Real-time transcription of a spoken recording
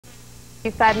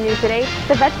5 News at 8,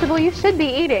 the vegetable you should be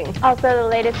eating. Also the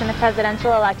latest in the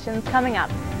presidential elections coming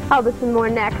up. All this and more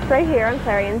next, right here on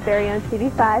Clarion's very own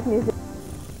TV5 News.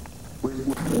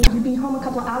 You'd be home a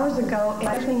couple of hours ago and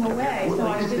everything away, so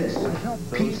I just...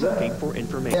 Pizza. Looking for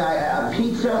information. Yeah,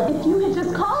 pizza. If you had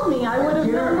just called me, I would have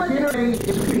known what... To have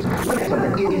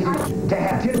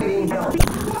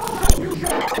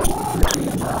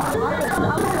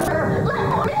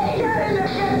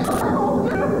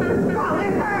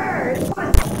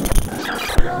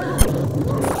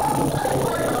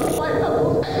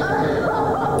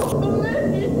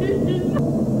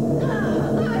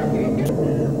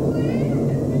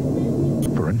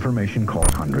information, call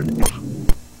 100.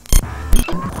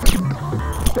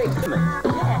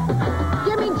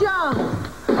 Jimmy Jones.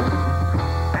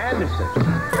 Anderson.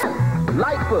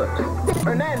 Lightfoot.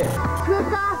 Hernandez.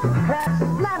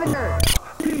 Lavender.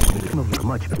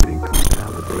 Much better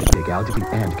take algebra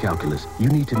and calculus. You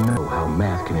need to know how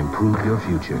math can improve your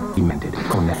future. He meant it.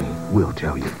 Konami will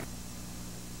tell you.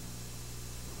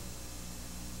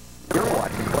 You're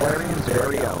watching Clarion's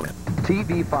very own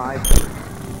TV5.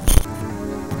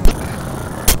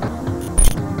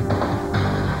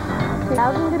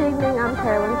 Good evening, I'm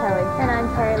Carolyn Kelly. And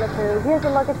I'm Terry LaPrue. Here's a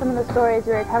look at some of the stories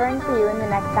we're covering for you in the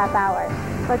next half hour.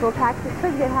 Local taxes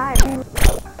could get higher.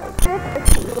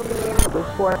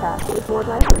 This forecast is more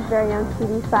likely very on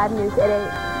TV5 News at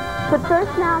 8. But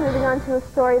first now, moving on to a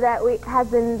story that has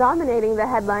been dominating the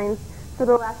headlines for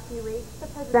the last few weeks, the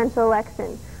presidential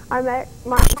election.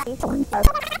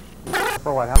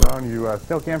 For what happened? You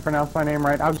still can't pronounce my name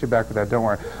right? I'll get you back with that, don't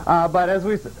worry. But as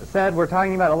we said, we're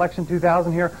talking about Election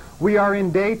 2000 here. We are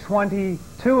in day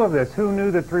 22 of this. Who knew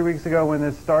that 3 weeks ago when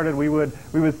this started we would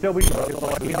still be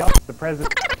the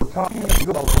president talking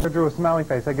drew a smiley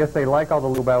face. I guess they like all the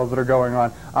legal battles that are going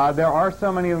on. There are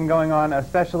so many of them going on,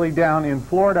 especially down in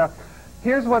Florida.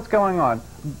 Here's what's going on.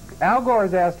 Al Gore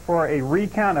has asked for a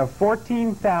recount of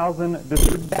 14,000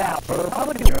 ballots.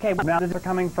 Republicans are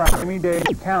coming from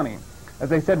Miami-Dade County.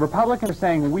 As I said, Republicans are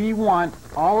saying we want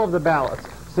all of the ballots.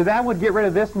 So that would get rid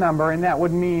of this number, and that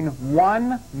would mean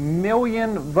 1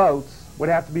 million votes would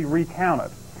have to be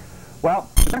recounted. Well,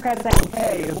 the Democrats are saying,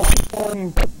 hey, is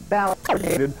 14 ballots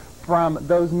created from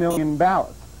those million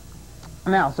ballots.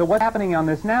 Now, so what's happening on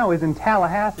this now is in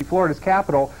Tallahassee, Florida's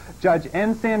capital, Judge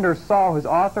N. Sanders Saul has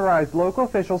authorized local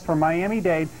officials from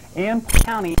Miami-Dade and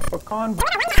County for convoy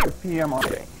at p.m. on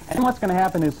day. And what's going to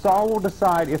happen is Saul will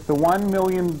decide if the 1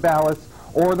 million ballots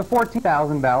or the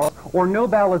 14,000 ballots or no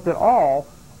ballots at all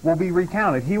will be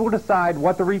recounted. He will decide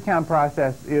what the recount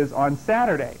process is on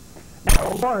Saturday. Now,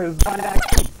 Gore has done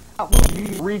that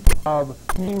recount of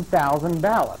 15,000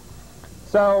 ballots.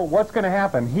 So what's going to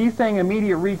happen? He's saying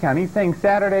immediate recount. He's saying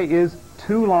Saturday is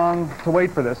too long to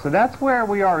wait for this. So that's where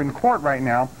we are in court right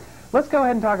now. Let's go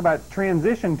ahead and talk about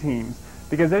transition teams,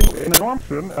 because there's an enormous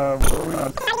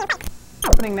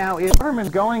happening now is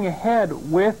government going ahead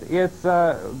with its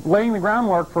laying the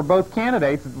groundwork for both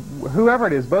candidates, whoever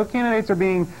it is. Both candidates are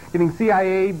getting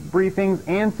CIA briefings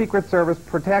and Secret Service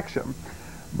protection.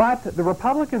 But the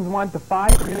Republicans want the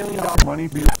 $5 million money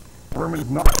back.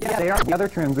 Yeah, they are the other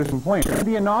transition point.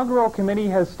 The inaugural committee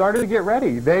has started to get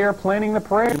ready. They are planning the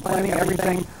parade, planning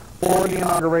everything for the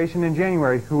inauguration in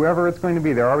January, whoever it's going to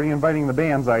be. They're already inviting the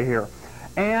bands, I hear.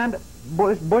 And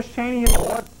Bush Cheney is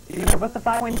what's the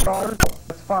 $5 million?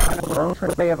 That's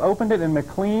fine. They have opened it in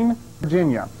McLean,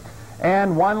 Virginia.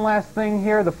 And one last thing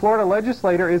here, the Florida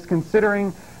legislature is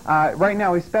considering right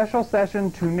now a special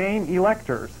session to name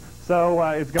electors. So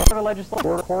it's going to the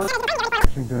legislature.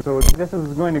 So this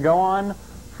is going to go on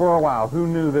for a while. Who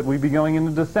knew that we'd be going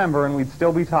into December and we'd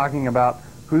still be talking about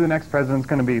who the next president's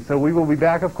going to be. So we will be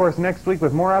back, of course, next week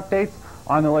with more updates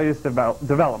on the latest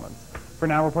developments. For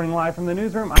now, reporting live from the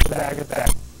newsroom, I'm back at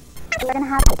that. We're going to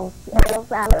have to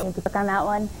look on that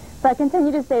one. But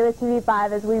continue to stay with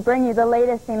TV5 as we bring you the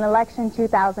latest in Election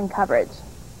 2000 coverage.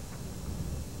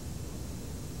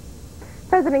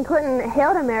 President Clinton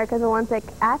hailed America's Olympic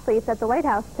athletes at the White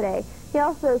House today. He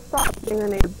also sought the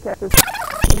nation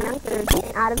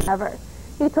out of cover.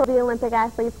 He told the Olympic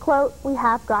athletes, quote, "We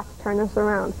have got to turn this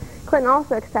around." Clinton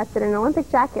also accepted an Olympic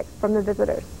jacket from the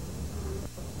visitors.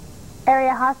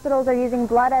 Area hospitals are using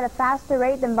blood at a faster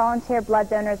rate than volunteer blood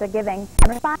donors are giving.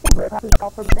 For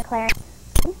Clarion.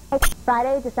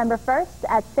 Friday, December 1st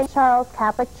at St. Charles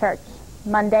Catholic Church.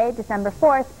 Monday, December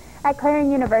 4th at Clarion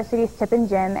University's Tippin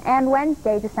Gym. And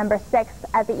Wednesday, December 6th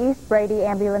at the East Brady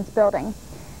Ambulance Building.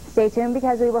 Stay tuned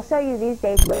because we will show you these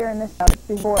dates later in the show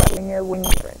before your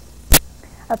winners.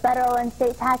 A federal and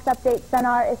state tax update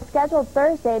seminar is scheduled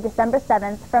Thursday, December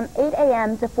 7th from 8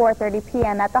 a.m. to 4:30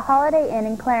 p.m. at the Holiday Inn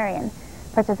in Clarion.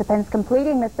 Participants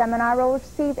completing the seminar will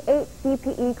receive 8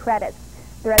 CPE credits.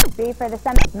 The registration fee for the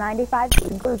seminar is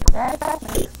 $95, includes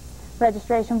assessment.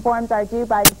 Registration forms are due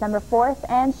by December 4th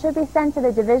and should be sent to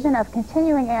the Division of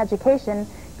Continuing Education,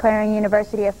 Clarion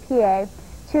University of PA,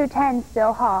 210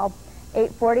 Still Hall,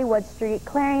 840 Wood Street,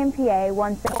 Clarion, PA,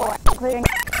 164. Clearing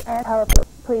and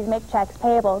please make checks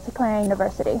payable to Clarion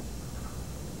University.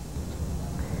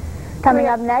 Coming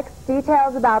up next,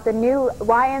 details about the new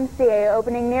YMCA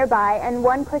opening nearby, and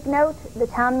one quick note, the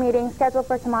town meeting scheduled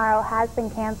for tomorrow has been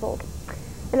canceled.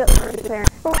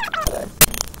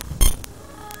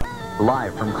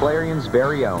 Live from Clarion's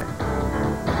very own,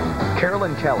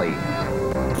 Carolyn Kelly,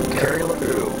 Carrie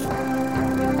LaRue,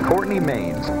 Courtney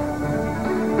Maines,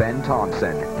 Ben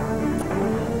Thompson.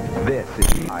 This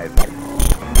is Live.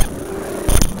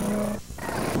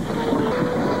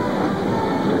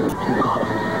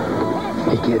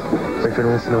 Hey kid, boyfriend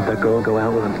wants to know if that girl will go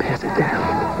out with him. Pass it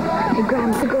down. Hey,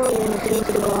 Grandma, the girl wants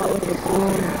to go out with his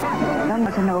owner. I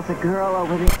want to know if the girl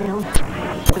over there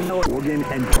to know Organ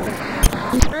and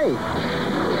Hey,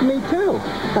 me too.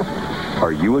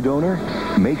 Are you a donor?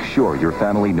 Make sure your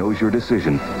family knows your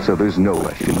decision so there's no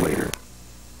question later.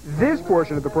 This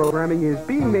portion of the programming is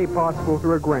being made possible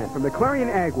through a grant from the Clarion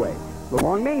Agway, the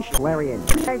Long Nation Clarion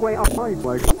Agway online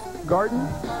selection, garden,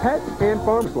 pet, and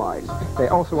farm supplies. They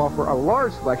also offer a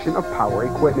large selection of power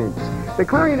equipment. The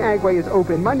Clarion Agway is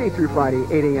open Monday through Friday,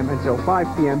 8 a.m. until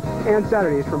 5 p.m., and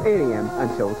Saturdays from 8 a.m.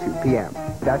 until 2 p.m.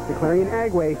 That's the Clarion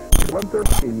Agway,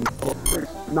 113,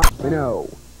 not to know.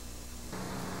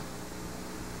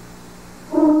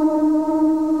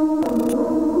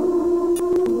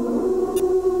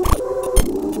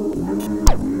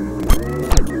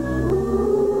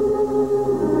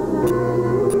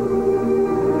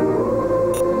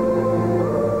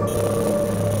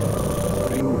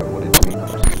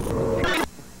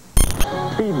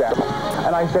 Feedback.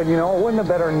 And I said, you know, it wasn't a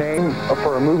better name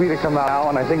for a movie to come out now,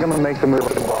 and I think I'm going to make the movie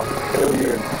book. It'll be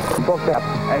a book that,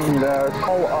 and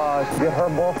get her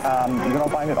book. You can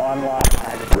find it online.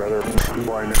 Rather,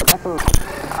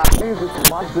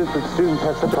 lots of different students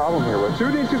have some problem here with.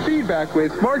 Tune into Feedback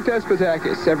with Mark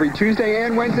Despotakis every Tuesday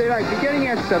and Wednesday night beginning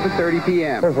at 7:30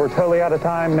 p.m. We're totally out of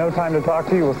time. No time to talk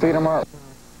to you. We'll see you tomorrow.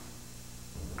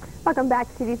 Welcome back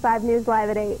to TV5 News Live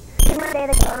at 8. Monday,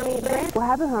 the County Branch will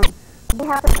have a home. We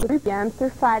have at 3 p.m. through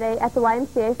Friday at the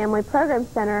YMCA Family Program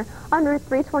Center on Route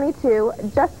 322,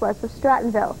 just west of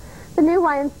Strattonville. The new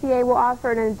YMCA will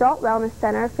offer an adult wellness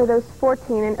center for those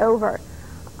 14 and over.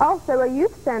 Also, a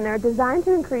youth center designed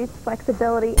to increase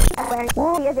flexibility and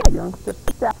youngsters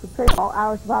for all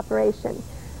hours of operation.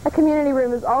 A community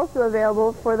room is also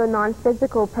available for the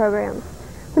non-physical programs.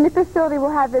 The new facility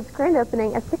will have its grand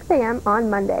opening at 6 a.m. on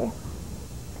Monday.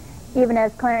 Even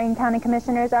as Clarion County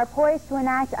Commissioners are poised to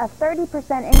enact a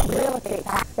 30% increase in real estate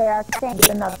tax, they are staying with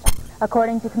another.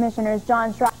 According to Commissioners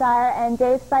John Shropshire and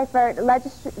Dave Seifert,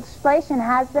 legislation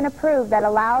has been approved that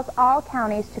allows all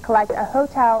counties to collect a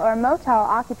hotel or motel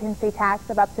occupancy tax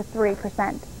of up to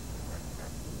 3%.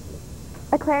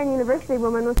 A Clarion University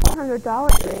woman with $400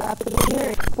 after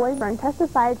the boyfriend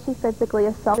testified she physically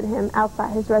assaulted him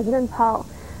outside his residence hall.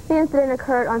 The incident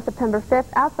occurred on September 5th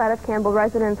outside of Campbell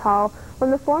Residence Hall when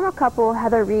the former couple,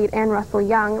 Heather Reed and Russell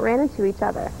Young, ran into each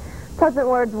other. Pleasant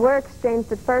words were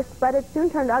exchanged at first, but it soon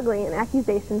turned ugly and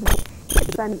accusations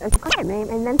a name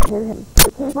and then to him.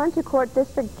 He went to court.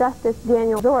 District Justice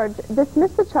Daniel George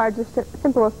dismissed the charge of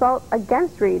simple assault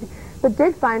against Reed, but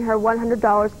did fine her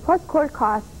 $100 plus court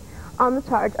costs on the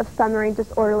charge of summary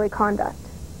disorderly conduct.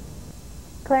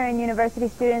 Clarion University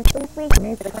students this week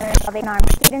news the Clarion Salvation Army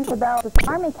students will build the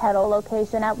Army Kettle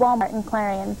location at Walmart in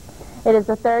Clarion. It is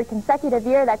the third consecutive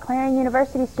year that Clarion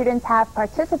University students have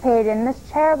participated in this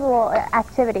charitable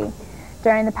activity.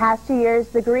 During the past 2 years,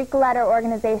 the Greek letter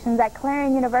organizations at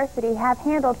Clarion University have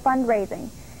handled fundraising.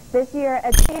 This year,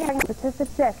 a meeting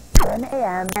participants 7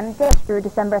 a.m. and through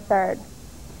December 3rd.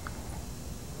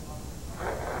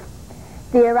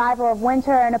 The arrival of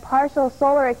winter and a partial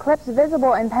solar eclipse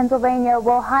visible in Pennsylvania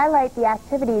will highlight the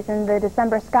activities in the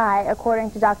December sky,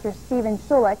 according to Dr. Stephen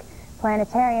Schulich,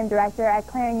 Planetarium Director at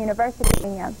Clarion University.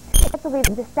 It will be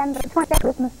December 20th,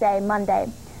 Christmas Day,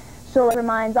 Monday. Schulich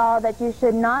reminds all that you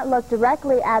should not look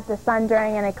directly at the sun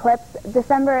during an eclipse.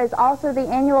 December is also the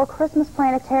annual Christmas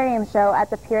Planetarium show at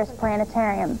the Pierce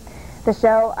Planetarium. The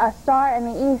show, A Star in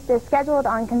the East, is scheduled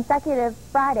on consecutive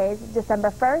Fridays, December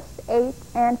 1st,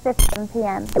 8th, and 15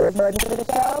 p.m. The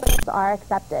shows are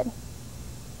accepted.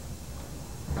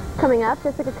 Coming up,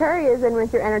 Jessica Curry is in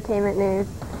with your entertainment news.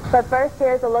 But first,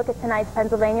 here's a look at tonight's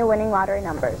Pennsylvania winning lottery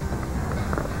numbers.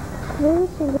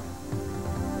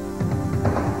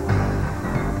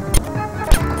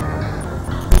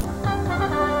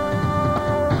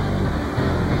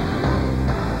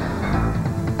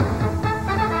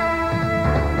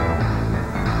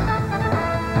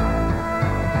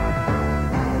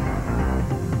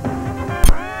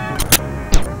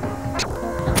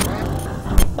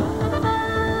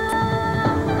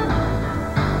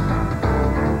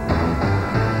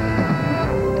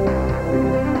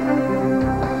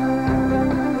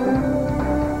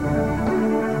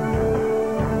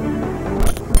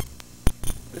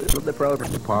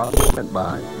 celebrating event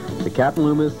by the Captain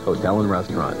Loomis Hotel and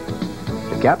Restaurant.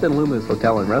 The Captain Loomis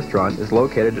Hotel and Restaurant is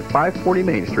located at 540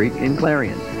 Main Street in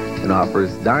Clarion and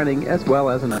offers dining as well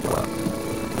as a nightclub.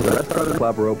 The restaurant and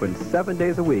club are open 7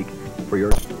 days a week for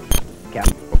your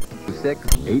Captain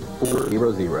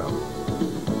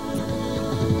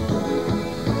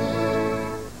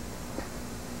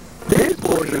 268400. This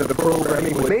portion of the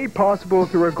programming was made possible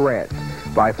through a grant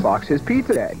by Fox's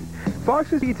Pizza Den.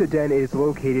 Fox's Pizza Den is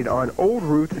located on Old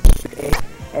Route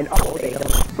and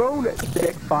phone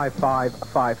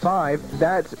 65555.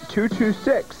 That's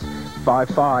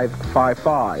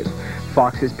 226-5555.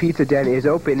 Fox's Pizza Den is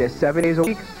open 7 days a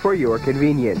week for your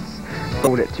convenience.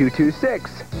 Phone at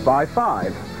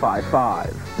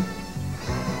 226-5555.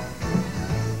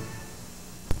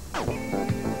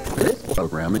 This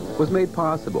programming was made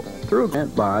possible through a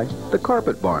grant by the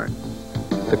Carpet Barn.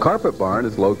 The Carpet Barn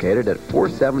is located at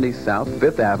 470 South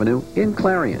 5th Avenue in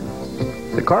Clarion.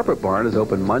 The Carpet Barn is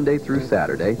open Monday through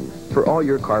Saturday for all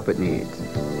your carpet needs.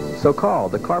 So call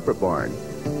the Carpet Barn,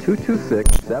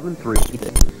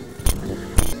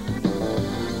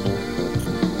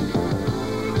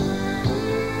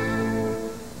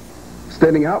 226-73.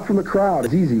 Standing out from the crowd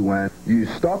is easy when you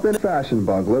stop in Fashion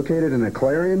Bug, located in the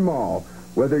Clarion Mall.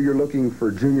 Whether you're looking for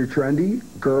junior trendy,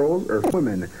 girls, or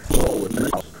women, with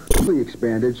a newly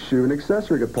expanded shoe and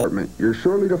accessory department, you're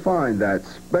surely to find that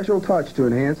special touch to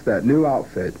enhance that new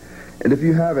outfit. And if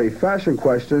you have a fashion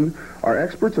question, our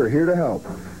experts are here to help.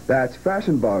 That's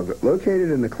Fashion Bug,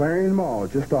 located in the Clarion Mall,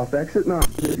 just off exit 9,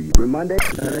 from Monday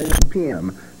at 8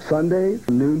 p.m., Sunday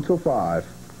from noon till 5.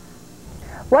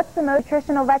 What's the most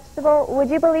nutritional vegetable? Would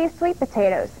you believe sweet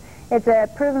potatoes? It's a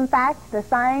proven fact. The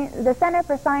Center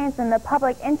for Science and the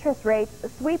Public Interest rates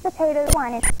sweet potatoes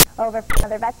over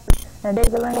other vegetables. And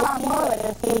there's a lot more with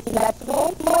this tasty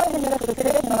vegetable, more than just the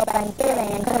traditional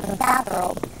Thanksgiving and Christmas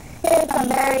casserole. Here's some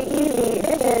very easy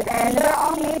dishes, and they're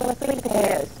all made with sweet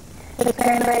potatoes. The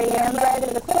cranberry yam bread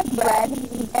is a quick bread,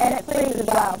 and it freezes as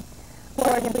well.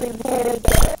 Pork and sweet potatoes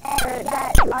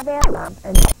that are available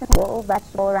and simple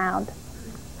vegetable around.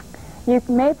 You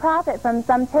may profit from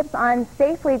some tips on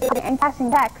safely depositing and cashing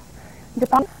checks.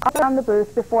 Deposit on the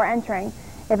booth before entering.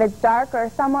 If it's dark or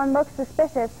someone looks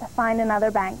suspicious, find another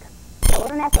bank.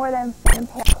 Don't more than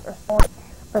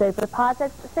for those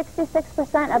deposits,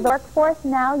 66% of the workforce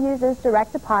now uses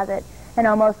direct deposit, and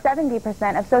almost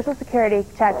 70% of Social Security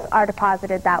checks are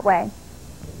deposited that way.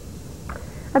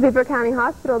 A Beaver County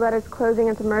hospital that is closing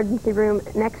its emergency room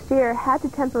next year had to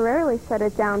temporarily shut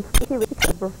it down 2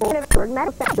 weeks before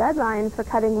the deadline for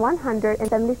cutting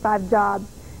 175 jobs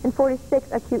and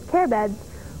 46 acute care beds,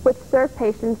 which serve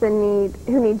patients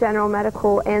who need general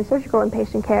medical and surgical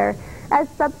inpatient care, as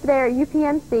subsidiary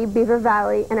UPMC Beaver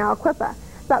Valley and Aliquippa,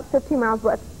 about 15 miles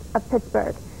west of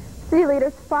Pittsburgh. City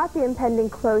leaders fought the impending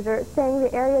closure, saying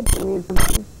the area needs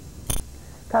them.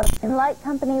 Clarion Light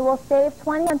Company will save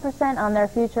 21% on their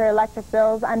future electric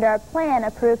bills under a plan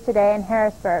approved today in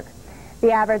Harrisburg.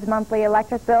 The average monthly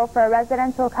electric bill for a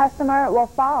residential customer will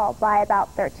fall by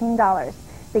about $13,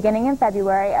 beginning in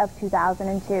February of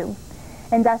 2002.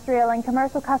 Industrial and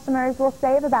commercial customers will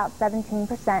save about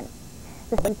 17%.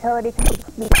 This utility rates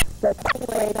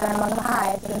are among the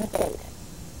highest in the state.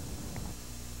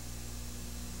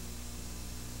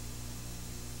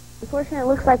 Unfortunately, it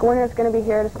looks like winter is going to be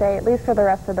here to stay, at least for the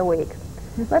rest of the week.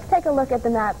 Let's take a look at the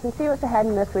maps and see what's ahead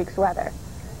in this week's weather.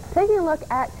 Taking a look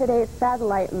at today's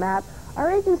satellite map, our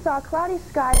region saw cloudy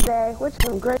skies today, which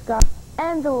was gray skies,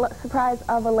 and the surprise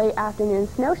of a late afternoon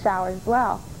snow shower as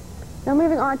well. Now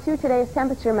moving on to today's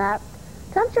temperature map.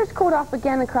 Temperatures cooled off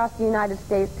again across the United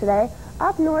States today.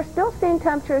 Up north, still seeing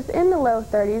temperatures in the low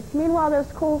 30s. Meanwhile,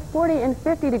 those cool 40 and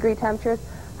 50-degree temperatures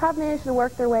have managed to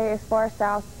work their way as far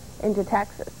south into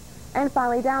Texas. And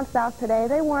finally, down south today,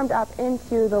 they warmed up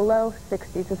into the low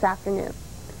 60s this afternoon.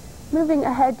 Moving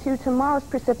ahead to tomorrow's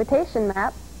precipitation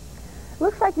map,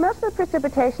 looks like most of the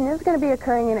precipitation is going to be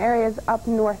occurring in areas up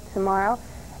north tomorrow,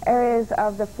 areas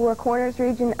of the Four Corners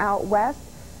region out west,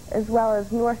 as well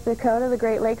as North Dakota, the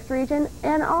Great Lakes region,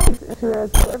 and also the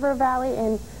River Valley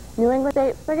in New England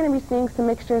states. They're going to be seeing some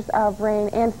mixtures of rain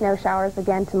and snow showers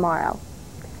again tomorrow.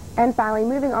 And finally,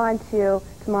 moving on to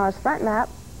tomorrow's front map,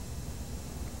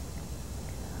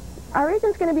 our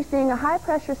region's going to be seeing a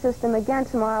high-pressure system again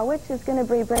tomorrow, which is going to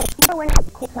bring more wind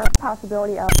and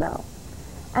possibility of snow.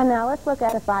 And now let's look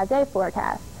at a 5-day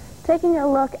forecast. Taking a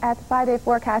look at the 5-day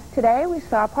forecast today, we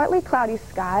saw partly cloudy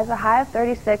skies, a high of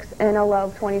 36 and a low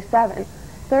of 27.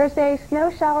 Thursday,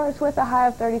 snow showers with a high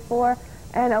of 34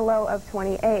 and a low of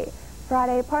 28.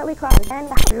 Friday, partly cloudy and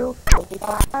Saturday,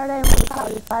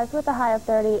 cloudy skies with a high of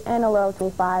 30 and a low of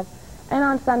 25. And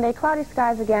on Sunday, cloudy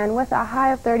skies again with a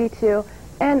high of 32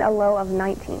 and a low of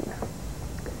 19.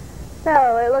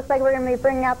 So it looks like we're going to be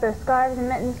bringing out those scarves and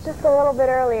mittens just a little bit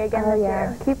early again this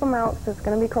year. Keep them out because it's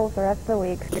going to be cold for the rest of the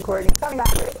week. Recording. Coming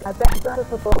back.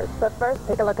 But first,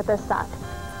 take a look at this sock.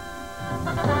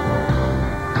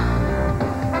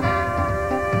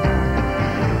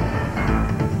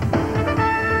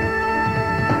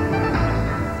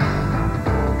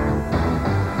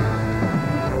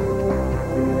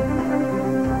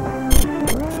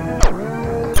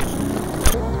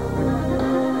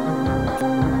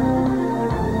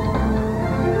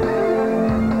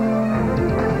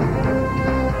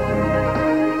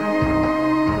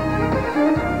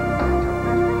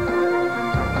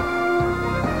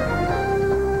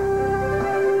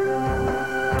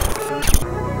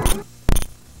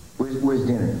 Where's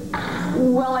dinner?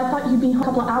 Well, I thought you'd be home a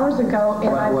couple of hours ago, and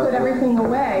I put everything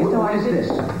away. What is this?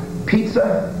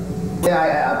 Pizza?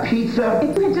 Yeah, pizza?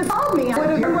 If you had just told me, I would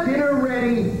have... Your dinner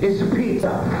ready is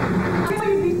pizza. I thought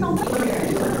you'd be so...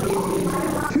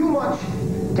 Too much.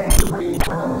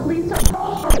 Please, sir.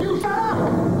 You shut up!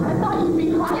 I thought you'd be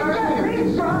quiet.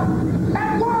 Pizza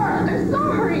at work!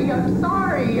 I'm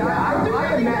sorry. I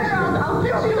imagine. I'll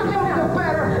fix you something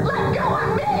better. Let go of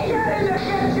me! Get in the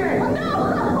kitchen! No!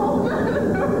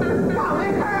 Wow,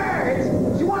 it hurts!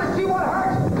 Do you want to see what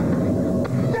hurts?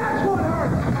 That's what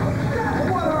hurts! That's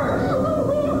what hurts!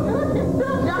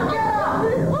 Now get up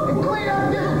and clean up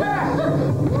this mess!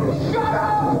 Shut up!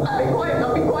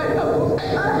 I'll be quiet.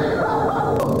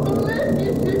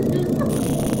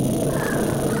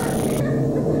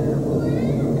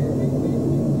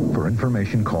 For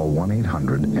information, call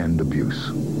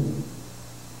 1-800-END-ABUSE.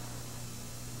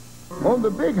 On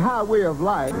the big highway of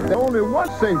life, there's only one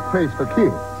safe place for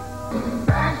kids.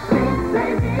 Backseat,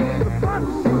 baby. The front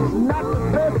seat's not the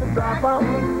place to drop out.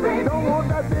 Don't want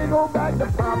that big old bag to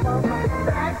pop out.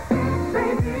 Backseat,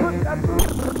 baby. Put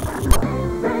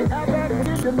that act that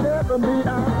it can never be.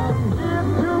 I'm here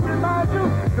to remind you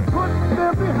to put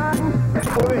them behind.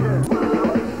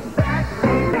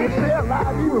 Backseat, baby. Stay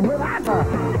alive even when I die.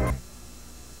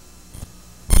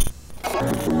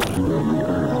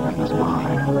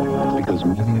 Because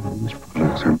many of these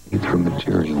products are made from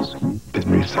materials been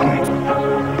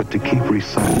recycled. But to keep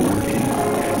recycling working,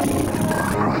 you need to buy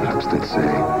products that say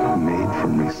made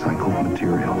from recycled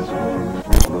materials.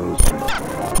 Those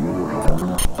are new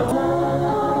world.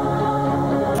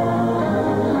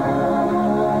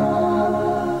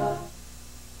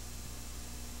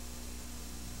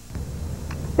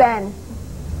 Ben,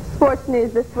 sports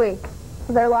news this week.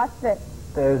 There are lots of it.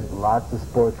 There's lots of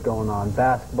sports going on.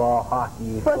 Basketball,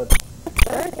 hockey, football.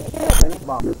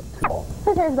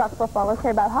 Who cares about football? Let's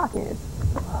hear about hockey news.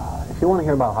 If you want to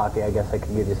hear about hockey, I guess I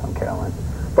could give you some, Caroline.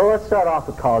 But let's start off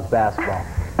with college basketball.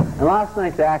 In last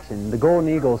night's action, the Golden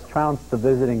Eagles trounced the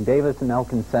visiting Davis and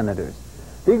Elkin Senators.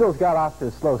 The Eagles got off to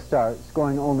a slow start,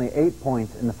 scoring only 8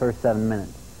 points in the first 7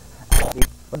 minutes.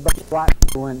 Flat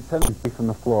went 73 from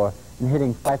the floor and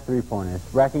hitting 5 3-pointers,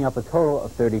 racking up a total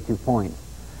of 32 points.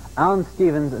 Alan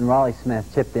Stevens and Raleigh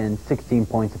Smith chipped in 16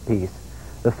 points apiece.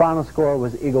 The final score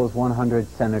was Eagles 100,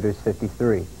 Senators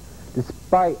 53.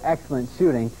 Despite excellent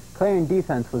shooting, Clarion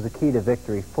defense was a key to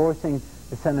victory, forcing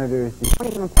the Senators to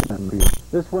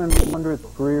this win was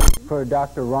 100th career for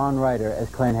Dr. Ron Ryder as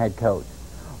Clarion head coach.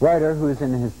 Ryder, who is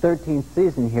in his 13th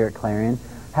season here at Clarion,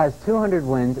 has 200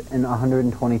 wins and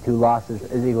 122 losses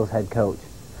as Eagles head coach.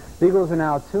 The Eagles are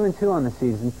now 2-2 on the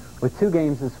season with 2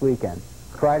 games this weekend.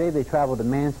 Friday, they travel to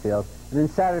Mansfield, and then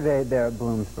Saturday, they're at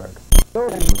Bloomsburg.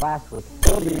 Last week,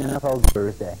 it'll be NFL's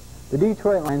Thursday. The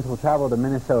Detroit Lions will travel to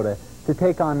Minnesota to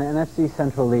take on the NFC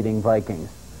Central leading Vikings.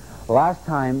 Last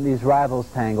time these rivals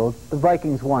tangled, the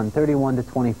Vikings won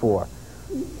 31-24.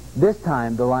 This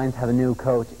time, the Lions have a new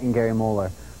coach in Gary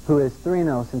Moeller, who is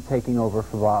 3-0 since taking over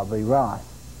for Bobby Ross.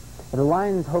 If the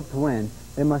Lions hope to win,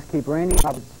 they must keep Randy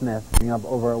Smith up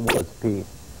over at Woods Peace.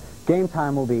 Game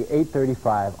time will be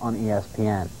 8:35 on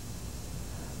ESPN.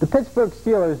 The Pittsburgh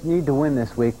Steelers need to win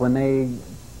this week when they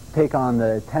take on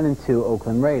the 10-2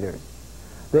 Oakland Raiders.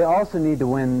 They also need to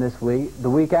win this week, the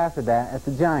week after that, at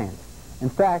the Giants. In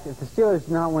fact, if the Steelers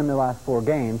do not win their last 4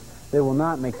 games, they will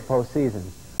not make the postseason.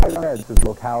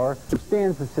 Bill Cowher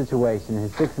understands the situation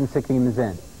his 6-6 team is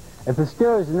in. If the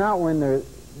Steelers do not win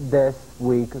this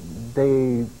week,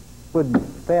 they would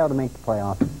fail to make the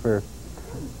playoffs for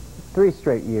 3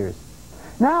 straight years.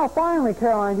 Now, finally,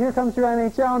 Caroline, here comes your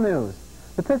NHL news.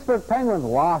 The Pittsburgh Penguins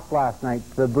lost last night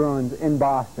to the Bruins in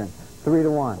Boston,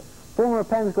 3-1. Former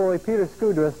Pens goalie Peter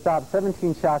Skudra stopped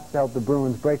 17 shots to help the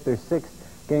Bruins break their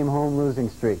 6-game home losing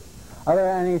streak. Other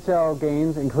NHL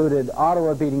games included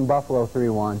Ottawa beating Buffalo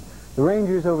 3-1, The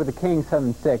Rangers over the Kings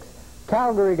 7-6.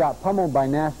 Calgary got pummeled by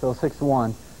Nashville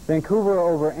 6-1. Vancouver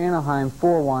over Anaheim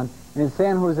 4-1. And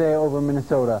San Jose over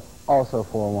Minnesota also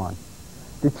 4-1.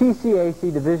 The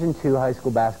TCAC Division II high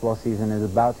school basketball season is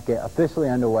about to get officially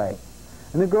underway.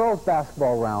 In the girls'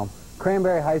 basketball realm,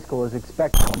 Cranberry High School is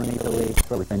expected to dominate the league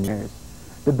for 10 years.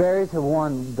 The Berries have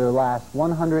won their last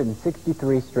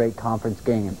 163 straight conference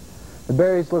games. The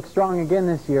Berries look strong again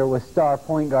this year with star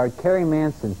point guard Kerry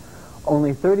Manson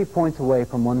only 30 points away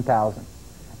from 1,000.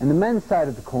 And the men's side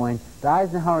of the coin, the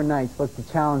Eisenhower Knights look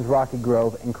to challenge Rocky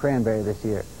Grove and Cranberry this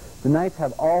year. The Knights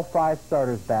have all 5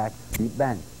 starters back to beat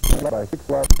bench, led by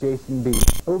 6'11" Jason B.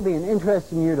 It will be an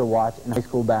interesting year to watch in high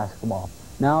school basketball.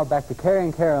 Now back to Carrie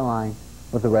and Caroline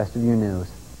with the rest of your news.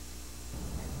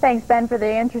 Thanks, Ben, for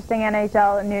the interesting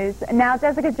NHL news. Now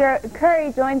Jessica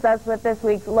Curry joins us with this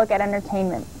week's look at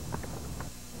entertainment.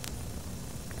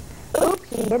 Oops,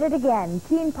 she did it again.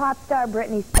 Teen pop star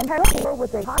Britney Spears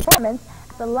with a performance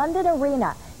at the London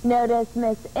Arena. Notice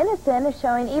Miss Innocent is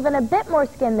showing even a bit more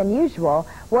skin than usual.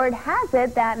 Word has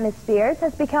it that Miss Spears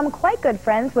has become quite good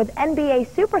friends with NBA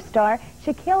superstar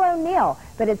Shaquille O'Neal,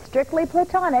 but it's strictly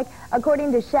platonic.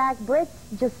 According to Shaq, Brit's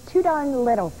just too darn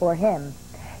little for him.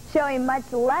 Showing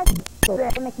much less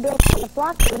the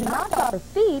flock not off her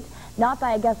feet, not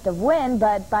by a gust of wind,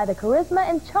 but by the charisma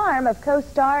and charm of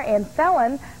co-star and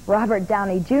felon Robert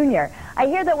Downey Jr. I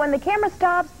hear that when the camera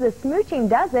stops, the smooching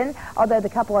doesn't. Although the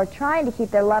couple are trying to keep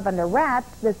their love under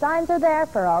wraps, the signs are there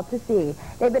for all to see.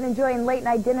 They've been enjoying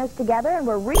late-night dinners together and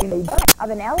were really of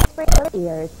an Alice Spring for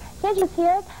ears. Can't you just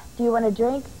hear it? Do you want a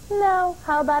drink? No.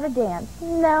 How about a dance?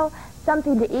 No.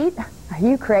 Something to eat? Are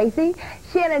you crazy?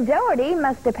 Shannon Doherty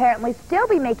must apparently still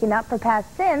be making up for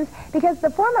past sins because the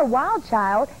former wild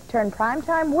child turned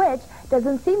primetime witch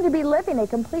doesn't seem to be living a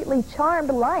completely charmed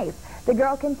life. The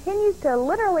girl continues to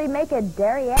literally make a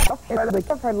derriere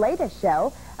of her latest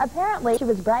show. Apparently, she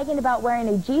was bragging about wearing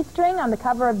a G-string on the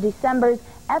cover of December's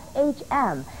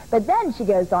FHM. But then she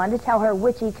goes on to tell her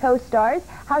witchy co-stars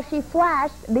how she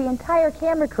flashed the entire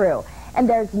camera crew. And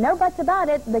there's no buts about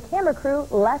it, the camera crew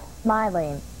left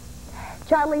smiling.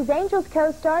 Charlie's Angels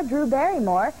co-star Drew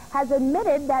Barrymore has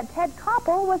admitted that Ted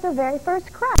Koppel was her very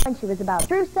first crush when she was about.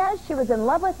 Drew says she was in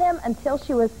love with him until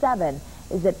she was 7.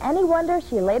 Is it any wonder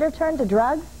she later turned to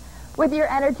drugs? With your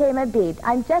entertainment beat,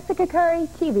 I'm Jessica Curry,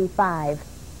 TV5.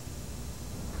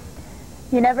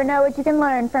 You never know what you can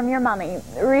learn from your mummy.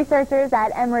 Researchers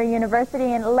at Emory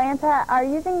University in Atlanta are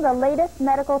using the latest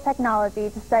medical technology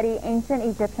to study ancient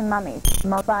Egyptian mummies.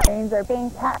 Mummies are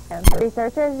being tested.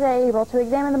 Researchers are able to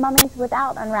examine the mummies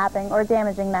without unwrapping or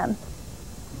damaging them.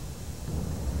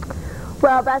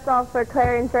 Well, that's all for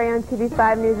Clarion on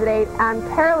TV5 News at 8. I'm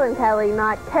Carolyn Kelly,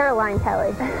 not Caroline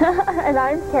Kelly. And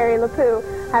I'm Carrie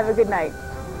LaPoo. Have a good night.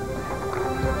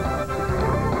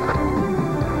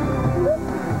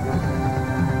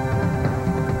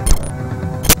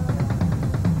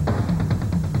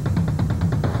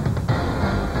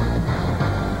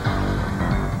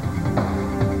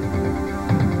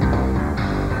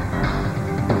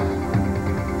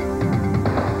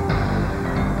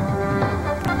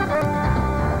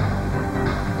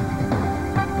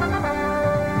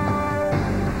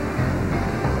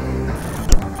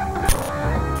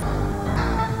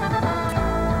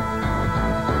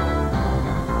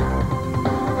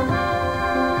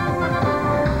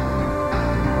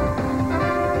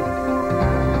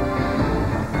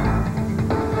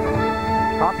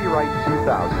 Copyright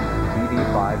 2000,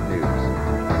 TV5 News.